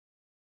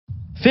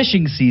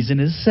Fishing season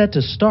is set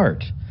to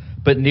start,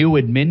 but new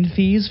admin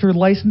fees for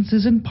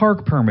licenses and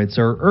park permits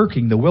are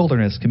irking the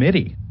Wilderness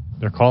Committee.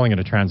 They're calling it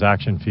a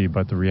transaction fee,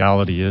 but the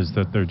reality is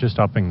that they're just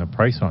upping the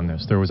price on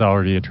this. There was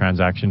already a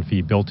transaction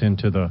fee built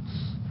into the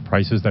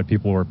prices that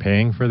people were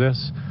paying for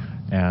this,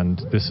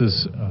 and this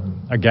is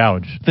a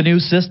gouge. The new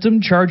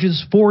system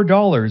charges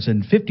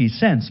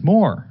 $4.50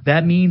 more.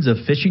 That means a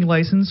fishing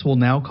license will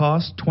now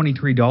cost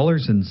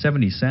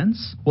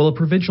 $23.70, while a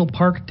provincial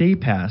park day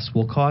pass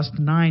will cost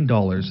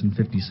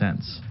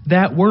 $9.50.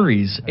 That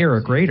worries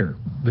Eric Rader.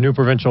 The new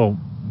provincial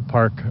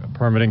park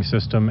permitting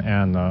system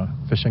and the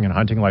fishing and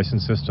hunting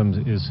license systems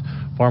is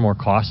far more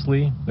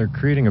costly. They're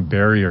creating a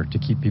barrier to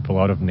keep people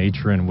out of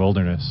nature and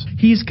wilderness.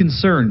 He's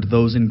concerned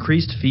those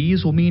increased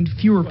fees will mean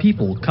fewer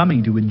people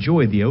coming to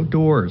enjoy the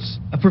outdoors.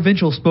 A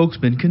provincial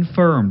spokesman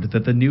confirmed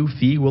that the new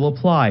fee will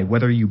apply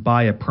whether you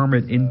buy a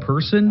permit in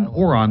person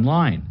or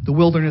online. The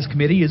Wilderness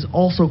Committee is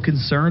also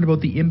concerned about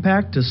the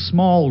impact to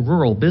small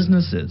rural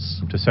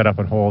businesses. To set up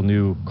a whole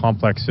new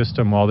complex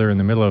system while they're in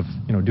the middle of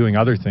doing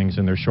other things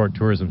in their short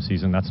tourism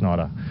season, it's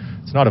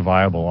not a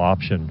viable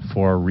option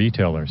for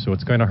retailers. So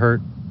it's going to hurt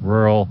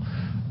rural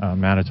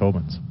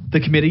Manitobans. The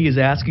committee is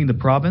asking the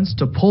province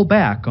to pull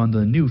back on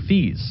the new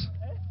fees.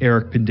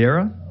 Eric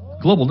Pindera,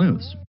 Global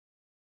News.